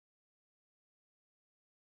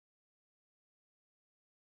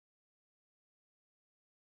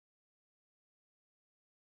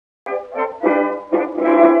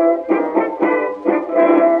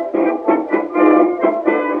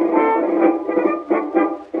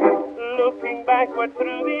backward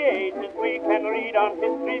through the ages, we can read on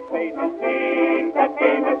history's pages things that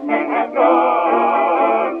famous men have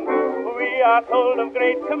done. We are told of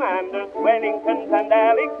great commanders, Wellingtons and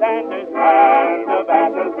Alexanders, and the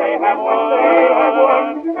battles they have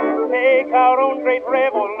won. Take our own great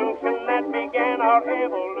revolution that began our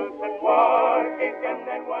evolution. Washington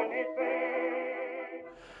that won his fame.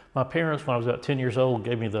 My parents, when I was about 10 years old,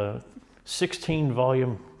 gave me the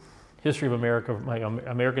 16-volume History of America, my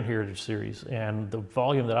American Heritage series, and the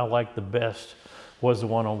volume that I liked the best was the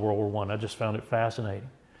one on World War I. I just found it fascinating.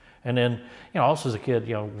 And then, also as a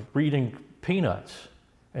kid, reading Peanuts,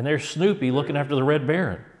 and there's Snoopy looking after the Red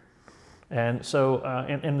Baron. And so,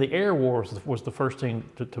 and the Air Wars was the first thing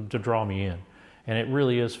to draw me in. And it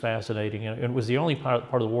really is fascinating. And it was the only part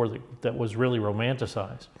of the war that was really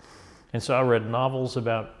romanticized. And so I read novels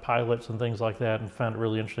about pilots and things like that and found it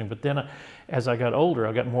really interesting. But then as I got older,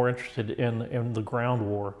 I got more interested in the ground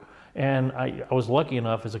war. And I was lucky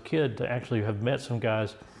enough as a kid to actually have met some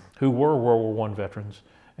guys who were World War I veterans.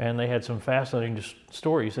 And they had some fascinating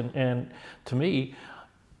stories. And to me,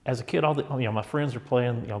 as a kid, my friends are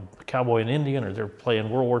playing cowboy and Indian, or they're playing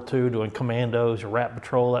World War II, doing commandos or rat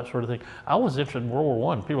patrol, that sort of thing. I was interested in World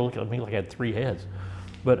War I. People look at me like I had 3 heads.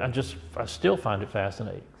 But I still find it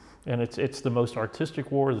fascinating. And it's the most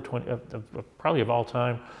artistic war probably of all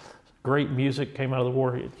time. Great music came out of the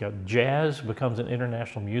war. Jazz becomes an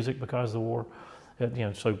international music because of the war.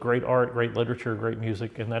 So great art, great literature, great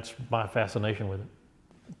music, and that's my fascination with it.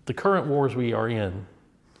 The current wars we are in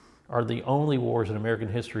are the only wars in American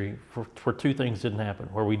history where 2 things didn't happen,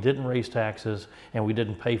 where we didn't raise taxes and we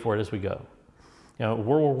didn't pay for it as we go.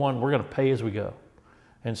 World War I, we're going to pay as we go.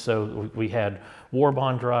 And so we had war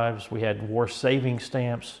bond drives, we had war saving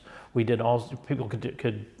stamps, people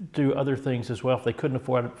could do other things as well. If they couldn't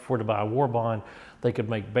afford to buy a war bond, they could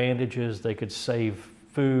make bandages, they could save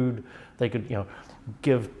food, they could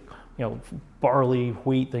give barley,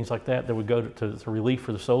 wheat, things like that would go to relief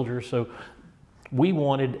for the soldiers. So we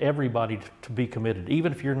wanted everybody to be committed.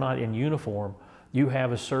 Even if you're not in uniform, you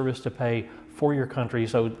have a service to pay for your country.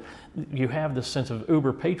 So you have this sense of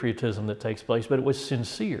uber patriotism that takes place, but it was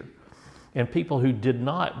sincere. And people who did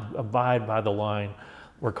not abide by the line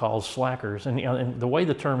were called slackers. And the way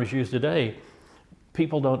the term is used today,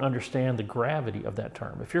 people don't understand the gravity of that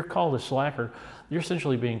term. If you're called a slacker, you're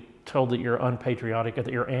essentially being told that you're unpatriotic, that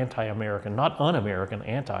you're anti-American, not un-American,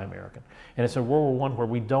 anti-American. And it's in World War I where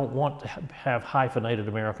we don't want to have hyphenated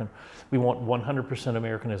American. We want 100%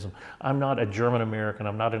 Americanism. I'm not a German American,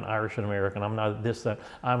 I'm not an Irish American, I'm not this, that,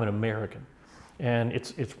 I'm an American. And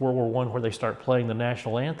it's World War I where they start playing the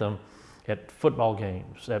national anthem at football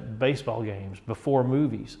games, at baseball games, before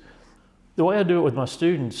movies. The way I do it with my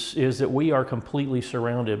students is that we are completely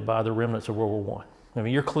surrounded by the remnants of World War I. I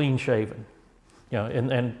mean, you're clean shaven.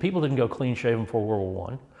 And people didn't go clean shaven for World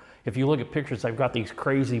War I. If you look at pictures, they've got these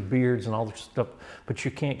crazy beards and all this stuff, but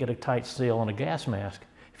you can't get a tight seal on a gas mask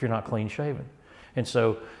if you're not clean shaven. And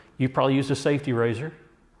so you probably used a safety razor.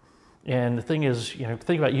 And the thing is,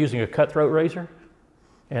 think about using a cutthroat razor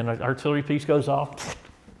and an artillery piece goes off.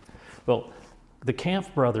 Well, the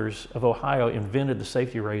Camp brothers of Ohio invented the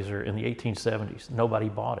safety razor in the 1870s. Nobody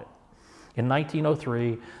bought it. In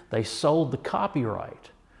 1903, they sold the copyright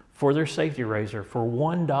for their safety razor for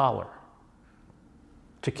 $1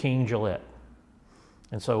 to King Gillette.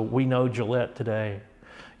 And so we know Gillette today.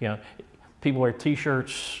 People wear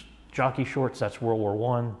t-shirts, jockey shorts, that's World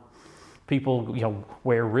War I. People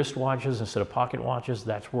wear wristwatches instead of pocket watches,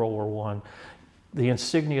 that's World War I. The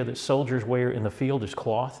insignia that soldiers wear in the field is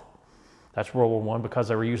cloth. That's World War I because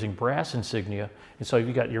they were using brass insignia. And so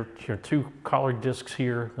you've got your 2 collar discs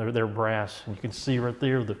here, they're brass, and you can see right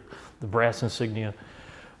there the brass insignia.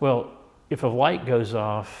 Well, if a light goes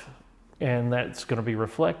off and that's going to be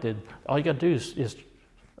reflected, all you got to do is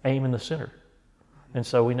aim in the center. And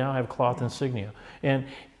so we now have cloth insignia. And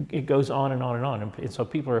it goes on and on and on. And so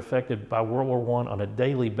people are affected by World War I on a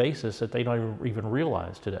daily basis that they don't even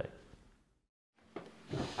realize today.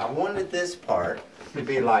 I wanted this part to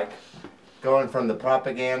be like going from the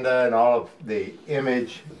propaganda and all of the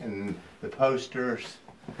image and the posters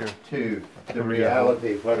to the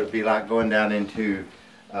reality, what it'd be like going down into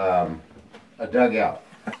a dugout.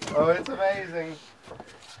 Oh, it's amazing.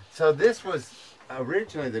 So this was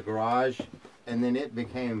originally the garage, and then it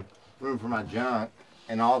became room for my junk,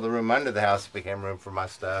 and all the room under the house became room for my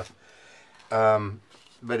stuff.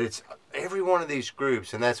 But it's every one of these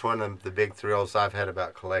groups, and that's one of the big thrills I've had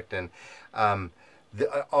about collecting.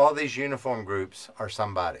 All these uniform groups are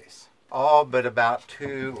somebody's. All but about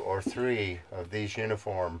 2 or 3 of these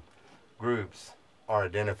uniform groups are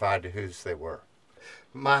identified to whose they were.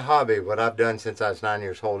 My hobby, what I've done since I was 9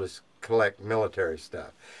 years old, is collect military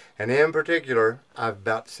stuff. And in particular, I've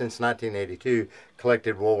about since 1982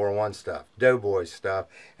 collected World War I stuff, Doughboy stuff,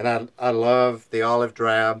 and I love the olive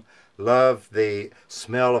drab, love the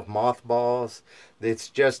smell of mothballs.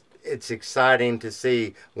 It's exciting to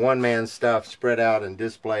see one man's stuff spread out and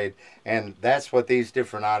displayed, and that's what these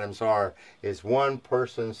different items are, is one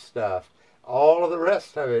person's stuff. All of the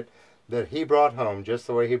rest of it that he brought home, just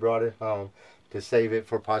the way he brought it home, to save it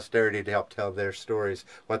for posterity to help tell their stories,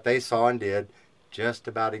 what they saw and did just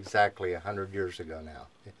about exactly 100 years ago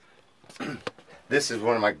now. This is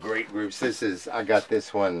one of my great groups. I got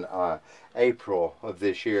this one April of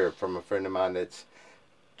this year from a friend of mine that's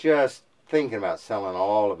just thinking about selling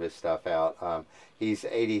all of his stuff out. He's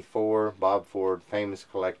 84, Bob Ford, famous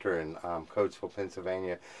collector in Coatesville,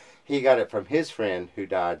 Pennsylvania. He got it from his friend who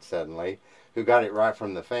died suddenly, who got it right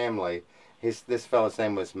from the family. This fellow's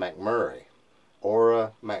name was McMurray,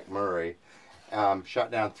 Ora McMurray.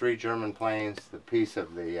 Shot down 3 German planes, the piece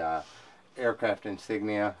of the aircraft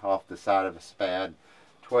insignia off the side of a Spad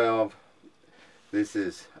 12. This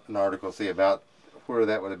is an article, see, about where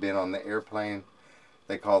that would have been on the airplane.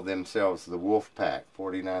 They called themselves the Wolf Pack,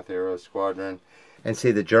 49th Aero Squadron. And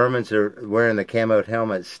see, the Germans are wearing the camoed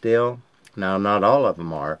helmets still. Now, not all of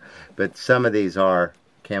them are, but some of these are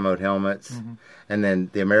camoed helmets. Mm-hmm. And then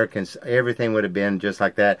the Americans, everything would have been just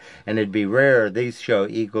like that. And it'd be rare. These show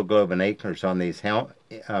Eagle, Globe, and Acres on these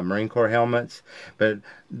Marine Corps helmets, but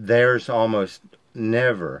theirs almost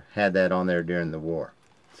never had that on there during the war.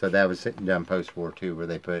 So that was done post-war II, where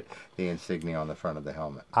they put the insignia on the front of the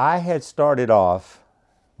helmet. I had started off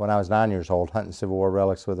when I was 9 years old, hunting Civil War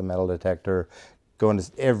relics with a metal detector, going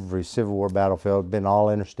to every Civil War battlefield, been all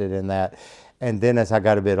interested in that. And then as I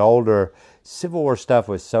got a bit older, Civil War stuff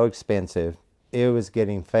was so expensive, it was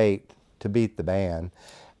getting fate to beat the band.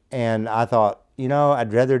 And I thought, you know,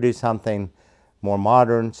 I'd rather do something more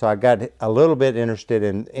modern. So I got a little bit interested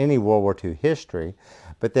in any World War II history.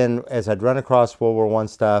 But then as I'd run across World War I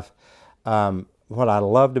stuff, what I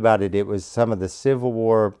loved about it, it was some of the Civil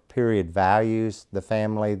War period values, the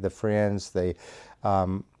family, the friends, the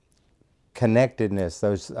connectedness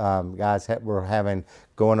those guys were having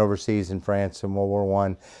going overseas in France in World War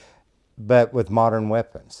I, but with modern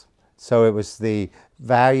weapons. So it was the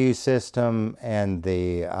value system and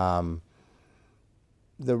the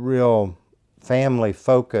real family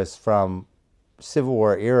focus from Civil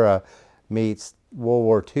War era meets World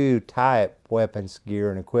War II type weapons,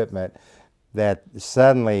 gear, and equipment that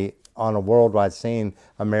suddenly, on a worldwide scene,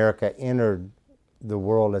 America entered the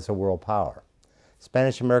world as a world power.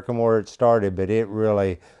 Spanish-American War had started, but it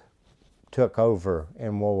really took over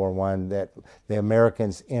in World War I, that the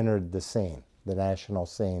Americans entered the scene, the national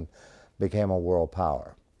scene, became a world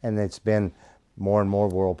power. And it's been more and more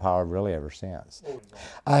world power really ever since.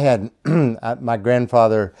 I had, my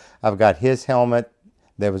grandfather, I've got his helmet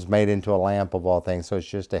that was made into a lamp of all things, so it's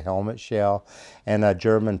just a helmet shell, and a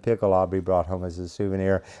German pickle Aubrey brought home as a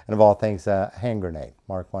souvenir, and of all things, a hand grenade,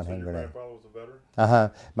 Mark I hand grenade. Your grandfather was a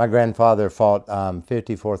veteran? My grandfather fought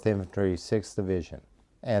 54th Infantry, 6th Division,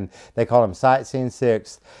 and they call him Sightseeing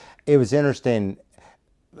 6th. It was interesting,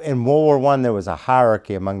 in World War I there was a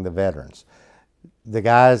hierarchy among the veterans. The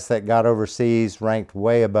guys that got overseas ranked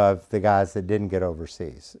way above the guys that didn't get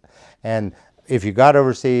overseas. And if you got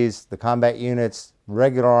overseas, the combat units,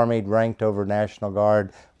 regular Army ranked over National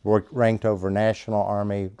Guard, ranked over National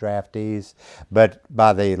Army draftees. But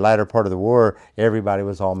by the latter part of the war, everybody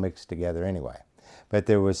was all mixed together anyway. But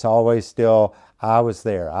there was always still, I was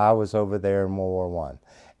there. I was over there in World War I.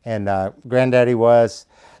 And Granddaddy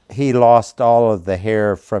he lost all of the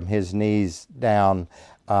hair from his knees down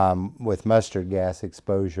with mustard gas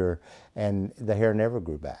exposure, and the hair never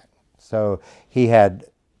grew back. So he had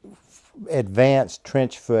advanced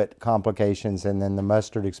trench foot complications, and then the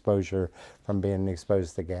mustard exposure from being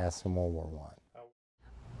exposed to gas in World War I.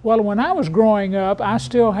 Well, when I was growing up, I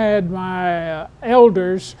still had my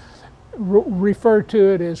elders refer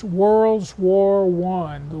to it as World's War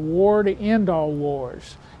I, the war to end all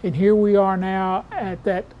wars. And here we are now at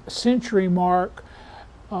that century mark,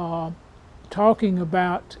 talking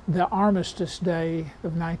about the Armistice Day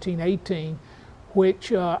of 1918,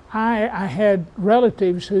 which I had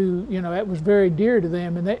relatives who, you know, that was very dear to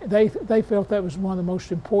them, and they felt that was one of the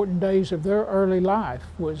most important days of their early life,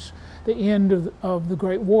 was the end of the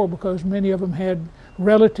Great War, because many of them had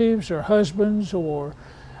relatives or husbands or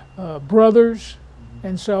brothers.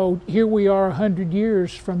 And so here we are 100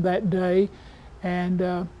 years from that day,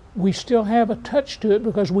 and we still have a touch to it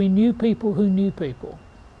because we knew people who knew people.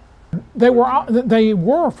 They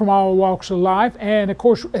were from all walks of life, and of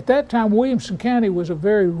course at that time Williamson County was a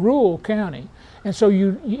very rural county, And so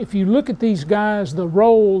if you look at these guys, the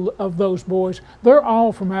role of those boys, they're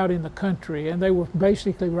all from out in the country, and they were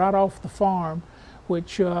basically right off the farm,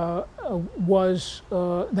 which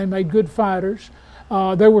they made good fighters.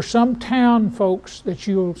 There were some town folks that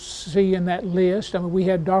you'll see in that list. I mean, we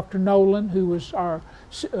had Dr. Nolan, who was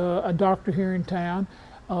a doctor here in town,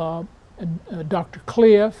 Dr.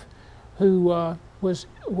 Cliff, who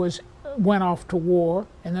went off to war,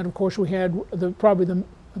 and then of course we had probably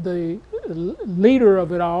the leader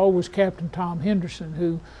of it all was Captain Tom Henderson,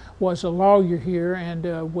 who was a lawyer here and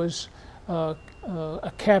was a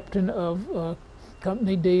captain of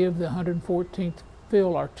Company D of the 114th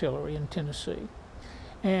Field Artillery in Tennessee.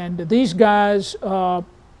 And these guys,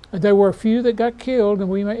 there were a few that got killed, and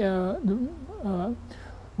we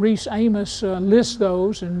Reese Amos lists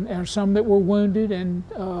those, and some that were wounded and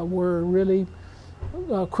were really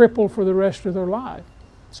crippled for the rest of their life.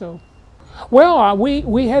 So. Well,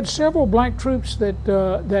 we had several black troops that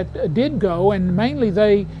did go, and mainly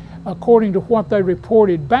they, according to what they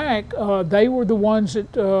reported back, they were the ones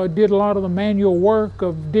that did a lot of the manual work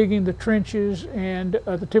of digging the trenches and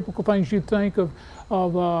the typical things you'd think of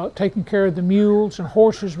taking care of the mules and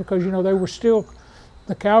horses, because they were still,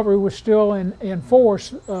 the cavalry was still in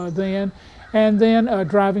force then, and then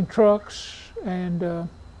driving trucks and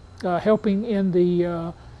helping in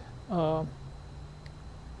the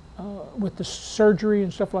with the surgery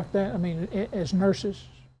and stuff like that, I mean, as nurses.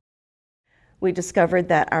 We discovered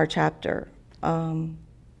that our chapter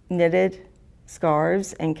knitted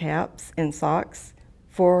scarves and caps and socks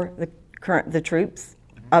for the troops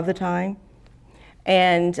of the time,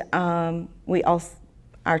 and our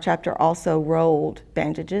chapter also rolled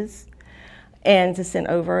bandages and to send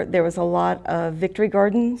over. There was a lot of victory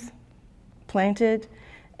gardens planted,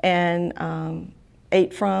 and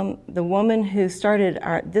ate from. The woman who started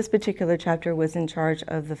this particular chapter was in charge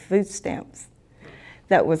of the food stamps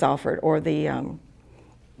that was offered, or the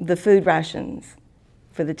food rations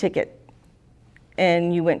for the ticket.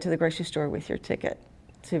 And you went to the grocery store with your ticket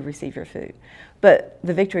to receive your food. But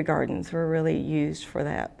the victory gardens were really used for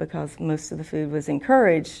that, because most of the food was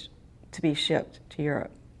encouraged to be shipped to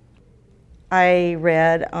Europe. I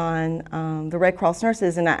read on the Red Cross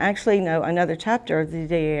nurses, and I actually know another chapter of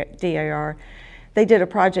the DAR. They did a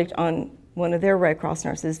project on one of their Red Cross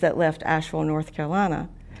nurses that left Asheville, North Carolina,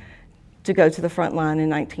 to go to the front line in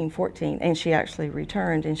 1914, and she actually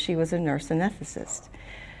returned, and she was a nurse anesthetist.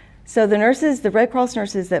 So the Red Cross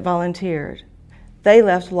nurses that volunteered, they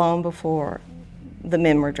left long before the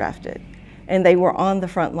men were drafted, and they were on the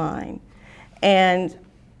front line. And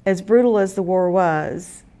as brutal as the war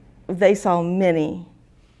was, they saw many,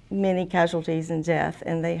 many casualties and death,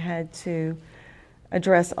 and they had to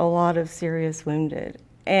address a lot of serious wounded.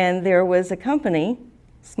 And there was a company,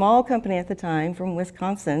 small company at the time from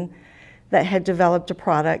Wisconsin, that had developed a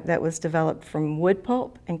product that was developed from wood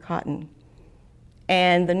pulp and cotton.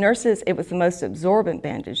 And the nurses, it was the most absorbent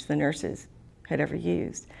bandage the nurses had ever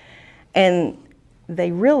used. And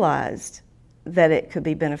they realized that it could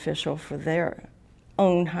be beneficial for their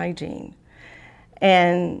own hygiene.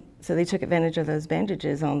 And so they took advantage of those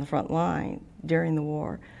bandages on the front line during the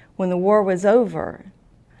war. When the war was over,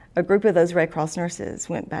 a group of those Red Cross nurses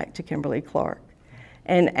went back to Kimberly-Clark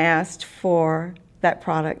and asked for that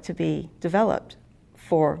product to be developed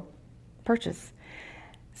for purchase.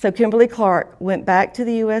 So Kimberly-Clark went back to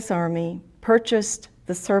the U.S. Army, purchased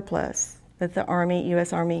the surplus that the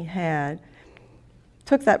U.S. Army had,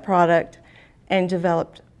 took that product and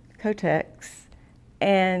developed Kotex,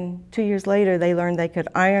 and 2 years later they learned they could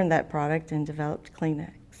iron that product and developed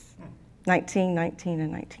Kleenex. 1919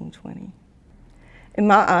 and 1920. In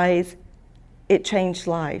my eyes, it changed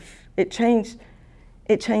life. It changed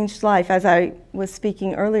life. As I was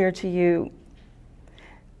speaking earlier to you,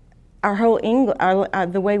 our whole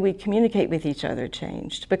the way we communicate with each other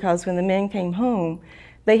changed, because when the men came home,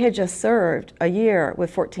 they had just served a year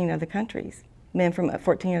with 14 other countries, men from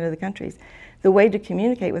 14 other countries. The way to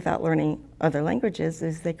communicate without learning other languages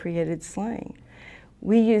is they created slang.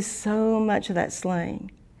 We use so much of that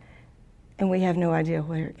slang, and we have no idea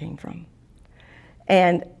where it came from.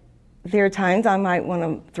 And there are times I might want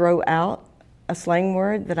to throw out a slang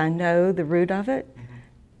word that I know the root of it,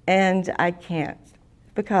 and I can't,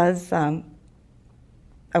 because of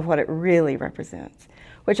what it really represents,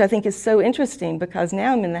 which I think is so interesting, because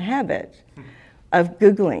now I'm in the habit of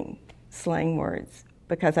Googling slang words,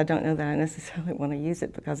 because I don't know that I necessarily want to use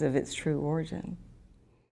it because of its true origin.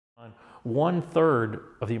 1/3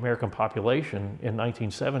 of the American population in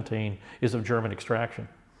 1917 is of German extraction.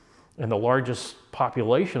 And the largest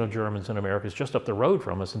population of Germans in America is just up the road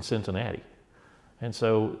from us in Cincinnati. And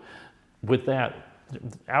so with that,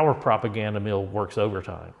 our propaganda mill works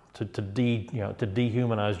overtime to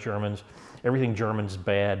dehumanize Germans. Everything German's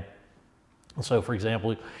bad. So, for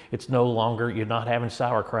example, it's no longer, you're not having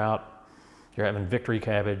sauerkraut, you're having victory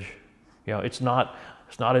cabbage. It's not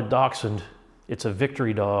a dachshund, it's a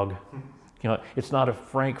victory dog. It's not a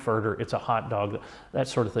frankfurter, it's a hot dog, that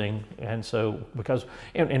sort of thing. And so,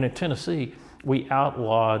 and in Tennessee, we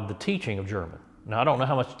outlawed the teaching of German. Now, I don't know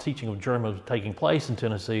how much teaching of German was taking place in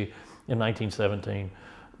Tennessee in 1917,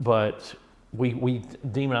 but we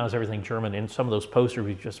demonized everything German. In some of those posters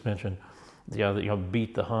we just mentioned,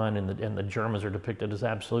 beat the Hun, and the Germans are depicted as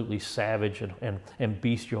absolutely savage and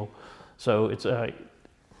bestial. So it's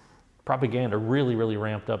propaganda really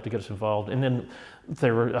ramped up to get us involved. And then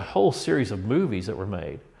there were a whole series of movies that were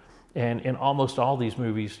made. And in almost all these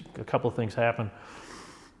movies, a couple of things happen.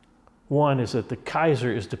 One is that the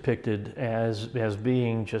Kaiser is depicted as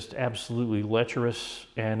being just absolutely lecherous.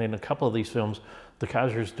 And in a couple of these films, the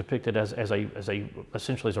Kaiser is depicted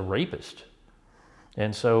essentially as a rapist.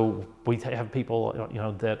 And so we have people,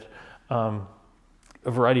 that a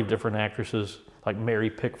variety of different actresses, like Mary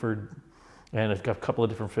Pickford, and a couple of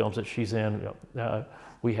different films that she's in.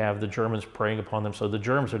 We have the Germans preying upon them. So the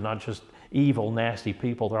Germans are not just evil, nasty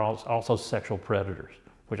people, they're also sexual predators,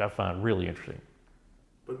 which I find really interesting.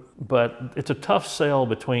 But it's a tough sell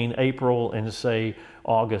between April and, say,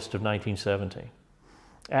 August of 1917.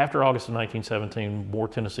 After August of 1917, more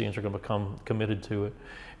Tennesseans are going to become committed to it.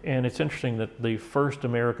 And it's interesting that the first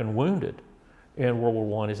American wounded in World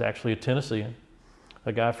War I is actually a Tennessean,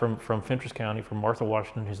 a guy from Fentress County, from Martha,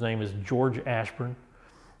 Washington. His name is George Ashburn,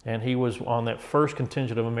 and he was on that first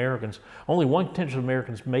contingent of Americans. Only one contingent of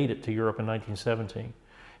Americans made it to Europe in 1917.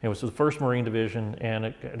 It was the 1st Marine Division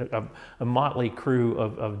and a motley crew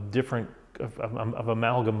of different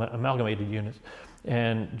amalgamated units.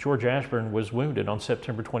 And George Ashburn was wounded on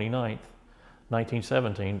September 29th,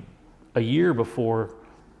 1917, a year before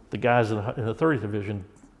the guys in the 30th Division,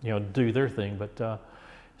 do their thing. But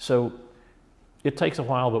so it takes a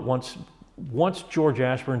while. But once George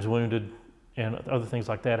Ashburn's wounded and other things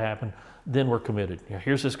like that happen, then we're committed.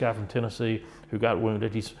 Here's this guy from Tennessee who got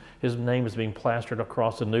wounded. His name is being plastered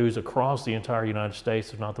across the news across the entire United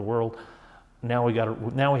States, if not the world. Now we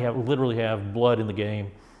literally have blood in the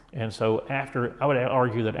game. And so I would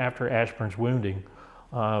argue that after Ashburn's wounding,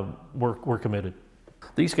 we're committed.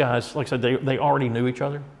 These guys, like I said, they already knew each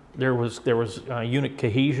other. There was unit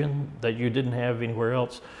cohesion that you didn't have anywhere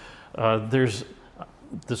else. There's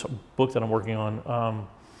this book that I'm working on.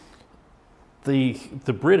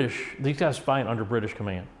 The British, these guys fight under British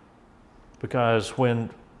command, because when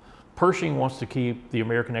Pershing wants to keep the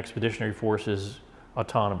American Expeditionary Forces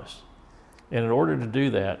autonomous, and in order to do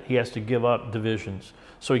that, he has to give up divisions.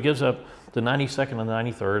 So he gives up the 92nd and the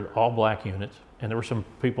 93rd, all black units, and there were some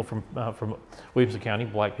people from Williamson County,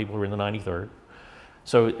 black people who were in the 93rd.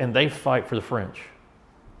 So, and they fight for the French,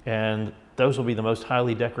 and those will be the most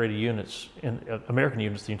highly decorated units, American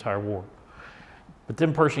units, the entire war. But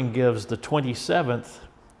then Pershing gives the 27th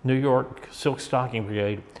New York Silk Stocking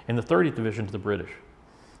Brigade and the 30th Division to the British.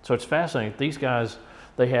 So it's fascinating. These guys,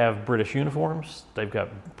 they have British uniforms, they've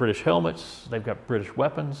got British helmets, they've got British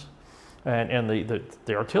weapons, and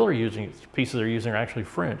the artillery pieces they're using are actually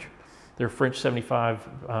French. They're French 75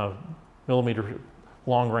 millimeter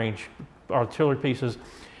long range artillery pieces,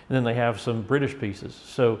 and then they have some British pieces.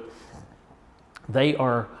 So they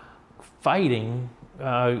are fighting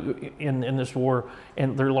in this war,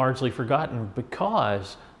 and they're largely forgotten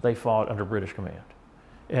because they fought under British command.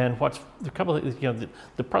 And probably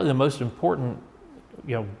the most important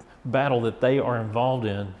battle that they are involved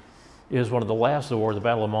in is one of the last of the war, the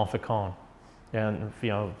Battle of Montfaucon, and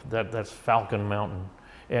that's Falcon Mountain.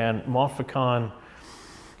 And Montfaucon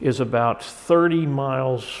is about 30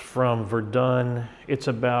 miles from Verdun. It's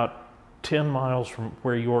about 10 miles from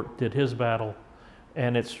where York did his battle.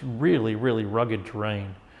 And it's really rugged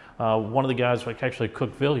terrain. One of the guys, like actually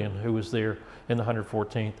Cook Villian, who was there in the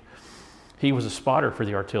 114th, he was a spotter for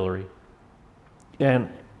the artillery. And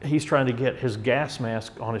he's trying to get his gas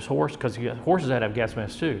mask on his horse, because horses had to have gas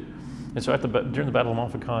masks too. And so during the Battle of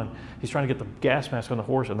Montfaucon, he's trying to get the gas mask on the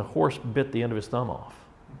horse, and the horse bit the end of his thumb off.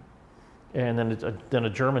 And then a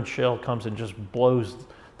German shell comes and just blows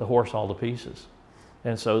the horse all to pieces.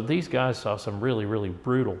 And so these guys saw some really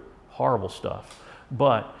brutal, horrible stuff.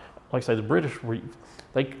 But like I say, the British,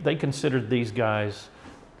 they considered these guys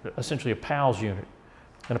essentially a PALS unit.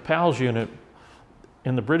 And a PALS unit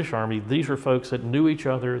in the British Army, these were folks that knew each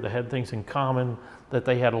other, that had things in common, that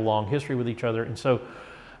they had a long history with each other. And so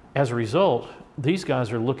as a result, these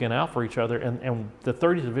guys are looking out for each other, and the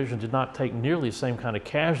 30th Division did not take nearly the same kind of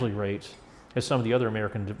casualty rates as some of the other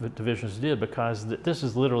American divisions did, because this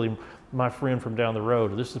is literally my friend from down the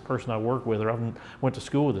road, or this is the person I work with, or I went to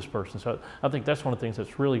school with this person. So I think that's one of the things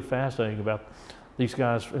that's really fascinating about these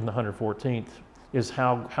guys in the 114th, is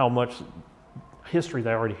how much history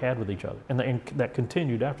they already had with each other, and that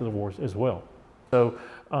continued after the wars as well. So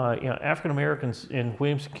African Americans in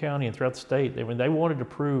Williamson County and throughout the state, they wanted to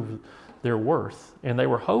prove their worth, and they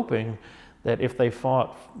were hoping that if they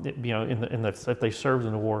fought, if they served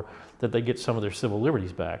in the war, that they get some of their civil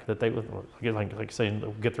liberties back, that they would, like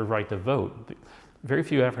saying, get their right to vote. Very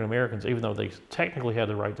few African Americans, even though they technically had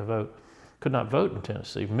the right to vote, could not vote in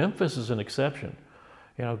Tennessee. Memphis is an exception.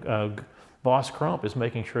 Boss Crump is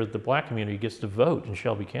making sure that the black community gets to vote in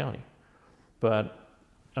Shelby County. But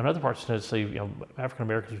in other parts of Tennessee, African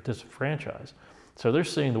Americans are disenfranchised. So they're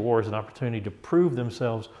seeing the war as an opportunity to prove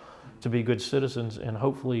themselves to be good citizens and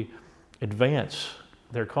hopefully advance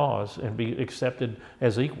their cause and be accepted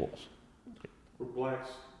as equals. Were blacks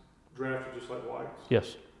drafted just like whites?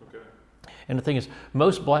 Yes. Okay. And the thing is,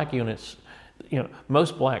 most black units,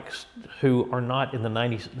 most blacks who are not in the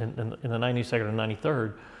 90s, in the 92nd or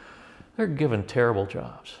 93rd, they're given terrible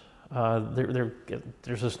jobs.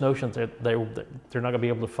 There's this notion that they're not going to be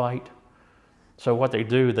able to fight. So what they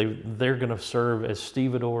do, they're going to serve as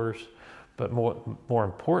stevedores, but more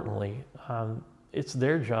importantly, it's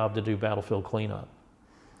their job to do battlefield cleanup.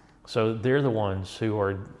 So they're the ones who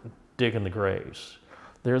are digging the graves.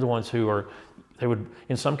 They're the ones who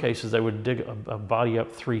in some cases, they would dig a body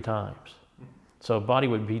up 3 times. So a body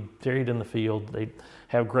would be buried in the field, they'd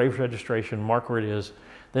have grave registration, mark where it is,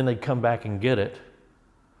 then they'd come back and get it.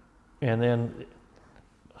 And then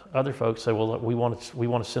other folks say, well, we want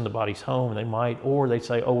to send the bodies home, and they might, or they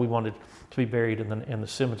say, oh, we want it to be buried in the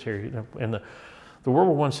cemetery. And the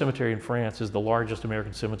World War I cemetery in France is the largest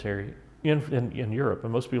American cemetery in Europe,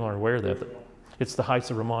 and most people aren't aware of that. It's the Heights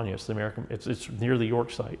of Romagna. It's near the York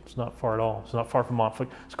site. It's not far at all. It's not far from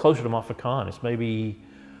it's closer to Montfaucon. It's maybe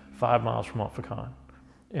 5 miles from Montfaucon.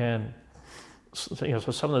 And so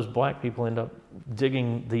some of those black people end up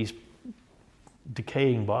digging these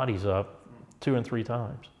decaying bodies up 2 and 3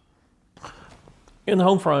 times. In the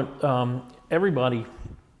home front, everybody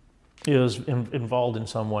is involved in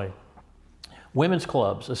some way. Women's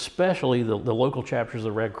clubs, especially the local chapters of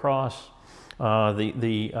the Red Cross, I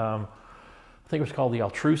think it was called the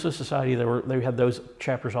Altrusa Society. They had those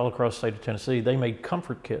chapters all across the state of Tennessee. They made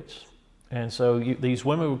comfort kits, and so these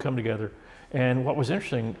women would come together. And what was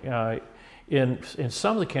interesting, in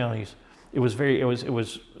some of the counties, it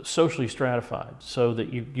was socially stratified, so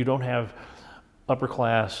that you don't have upper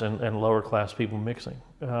class and lower class people mixing.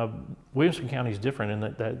 Williamson County is different in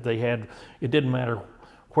that it didn't matter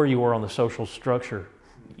where you were on the social structure,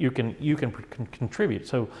 you can contribute.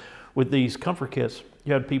 So with these comfort kits,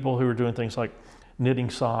 you had people who were doing things like knitting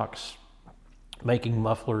socks, making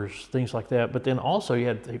mufflers, things like that. But then also you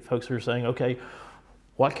had folks who were saying, okay,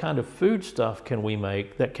 what kind of food stuff can we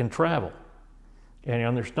make that can travel?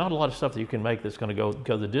 And there's not a lot of stuff that you can make that's going to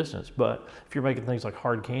go the distance. But if you're making things like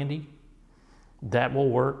hard candy, that will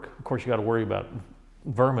work. Of course, you got to worry about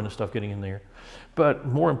vermin and stuff getting in there. But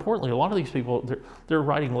more importantly, a lot of these people, they're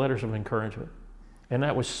writing letters of encouragement. And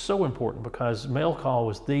that was so important because mail call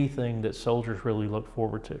was the thing that soldiers really looked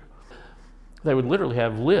forward to. They would literally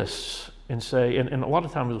have lists and say, and a lot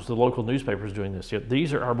of times it was the local newspapers doing this.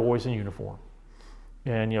 These are our boys in uniform.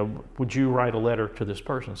 And would you write a letter to this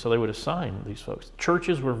person? So they would assign these folks.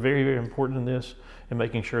 Churches were very, very important in this, in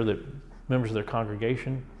making sure that members of their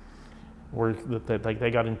congregation that they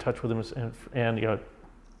got in touch with them, and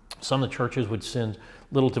some of the churches would send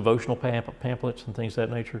little devotional pamphlets and things of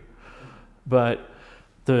that nature. But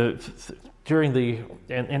during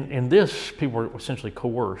this, people were essentially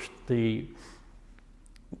coerced. The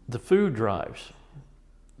food drives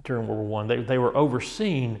during World War I, they were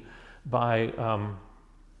overseen by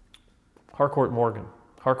Harcourt Morgan.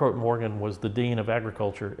 Harcourt Morgan was the Dean of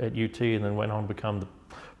Agriculture at UT and then went on to become the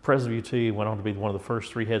President of UT, went on to be one of the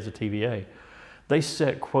first 3 heads of TVA. They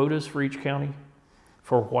set quotas for each county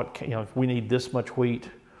for what, we need this much wheat,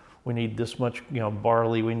 we need this much,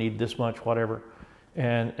 barley, we need this much whatever.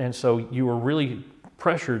 And so you were really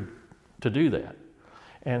pressured to do that.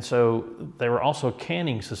 And so they were also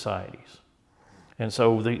canning societies. And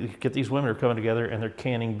so they get these women who are coming together and they're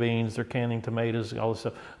canning beans, they're canning tomatoes, all this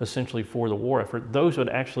stuff, essentially for the war effort. Those would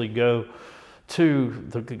actually go to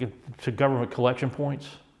government collection points.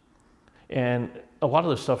 And a lot of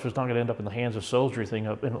this stuff is not going to end up in the hands of soldiery thing,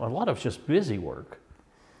 and a lot of it's just busy work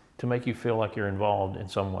to make you feel like you're involved in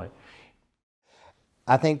some way.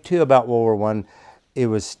 I think too about World War I, it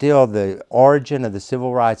was still the origin of the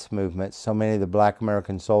civil rights movement. So many of the black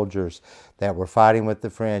American soldiers that were fighting with the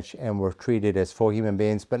French and were treated as full human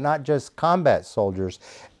beings, but not just combat soldiers.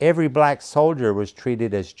 Every black soldier was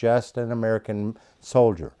treated as just an American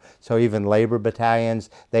soldier. So even labor battalions,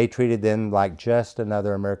 they treated them like just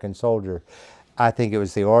another American soldier. I think it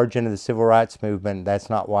was the origin of the civil rights movement. That's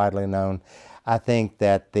not widely known. I think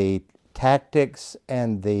that the tactics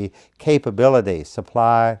and the capability,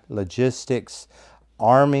 supply, logistics,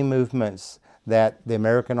 army movements that the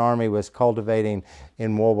American Army was cultivating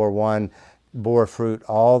in World War I bore fruit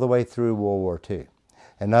all the way through World War II.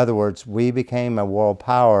 In other words, we became a world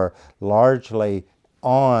power largely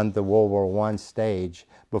on the World War I stage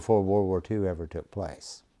before World War II ever took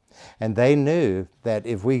place. And they knew that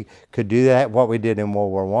if we could do that, what we did in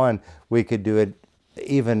World War I, we could do it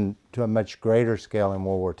even to a much greater scale in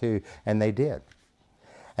World War II, and they did.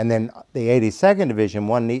 And then the 82nd Division,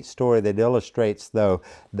 one neat story that illustrates, though,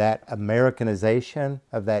 that Americanization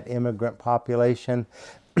of that immigrant population,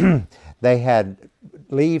 they had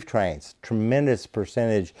leave trains, tremendous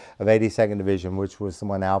percentage of 82nd Division, which was the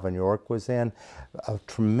one Alvin York was in, a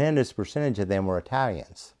tremendous percentage of them were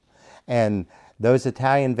Italians. And those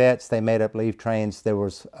Italian vets, they made up leave trains. There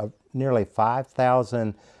was nearly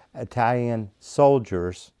 5,000 Italian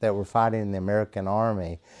soldiers that were fighting in the American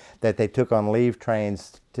Army that they took on leave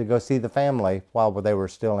trains to go see the family while they were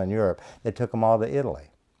still in Europe. They took them all to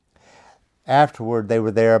Italy. Afterward, they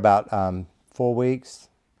were there about 4 weeks.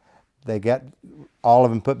 They got all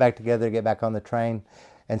of them put back together to get back on the train.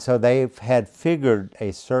 And so they had figured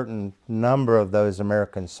a certain number of those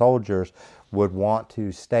American soldiers would want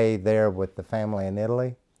to stay there with the family in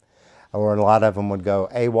Italy, or a lot of them would go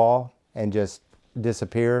AWOL and just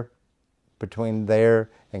disappear between there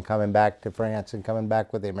and coming back to France and coming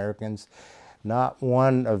back with the Americans. Not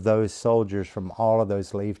one of those soldiers from all of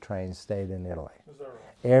those leave trains stayed in Italy. Is that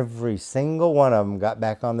right? Every single one of them got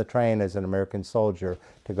back on the train as an American soldier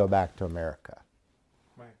to go back to America.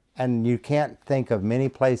 Man. And you can't think of many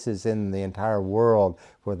places in the entire world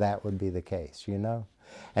where that would be the case, you know?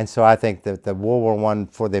 And so I think that the World War I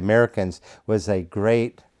for the Americans was a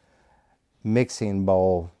great mixing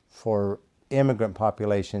bowl for immigrant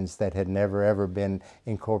populations that had never ever been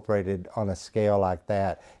incorporated on a scale like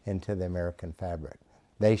that into the American fabric.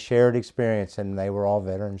 They shared experience and they were all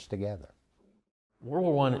veterans together. World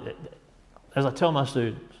War I, as I tell my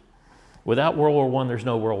students, without World War I, there's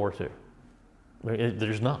no World War II.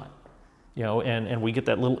 There's not. You know, and we get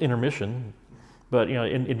that little intermission. But you know,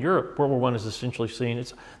 in Europe, World War I is essentially seen.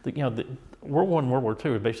 It's World War I and World War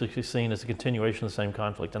II are basically seen as a continuation of the same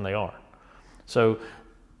conflict, and they are. So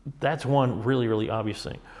that's one really, really obvious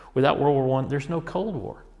thing. Without World War I, there's no Cold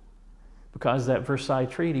War, because that Versailles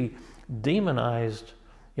Treaty demonized,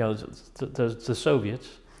 you know, the Soviets,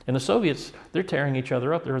 and the Soviets, they're tearing each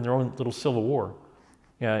other up. They're in their own little civil war,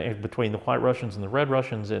 you know, between the White Russians and the Red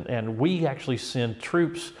Russians, and we actually send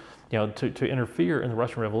troops, you know, to interfere in the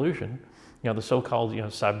Russian Revolution. You know, the so-called, you know,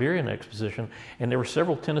 Siberian exposition, and there were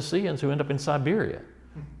several Tennesseans who ended up in Siberia,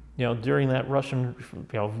 you know, during that Russian,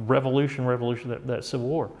 you know, revolution, that civil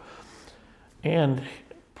war. And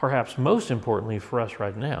perhaps most importantly for us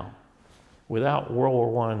right now, without World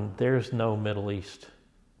War I, there's no Middle East.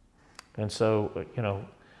 And so, you know,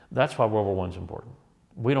 that's why World War I is important.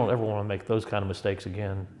 We don't ever want to make those kind of mistakes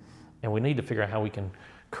again, and we need to figure out how we can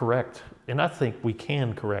correct, and I think we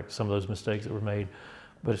can correct some of those mistakes that were made,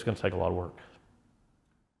 but it's going to take a lot of work.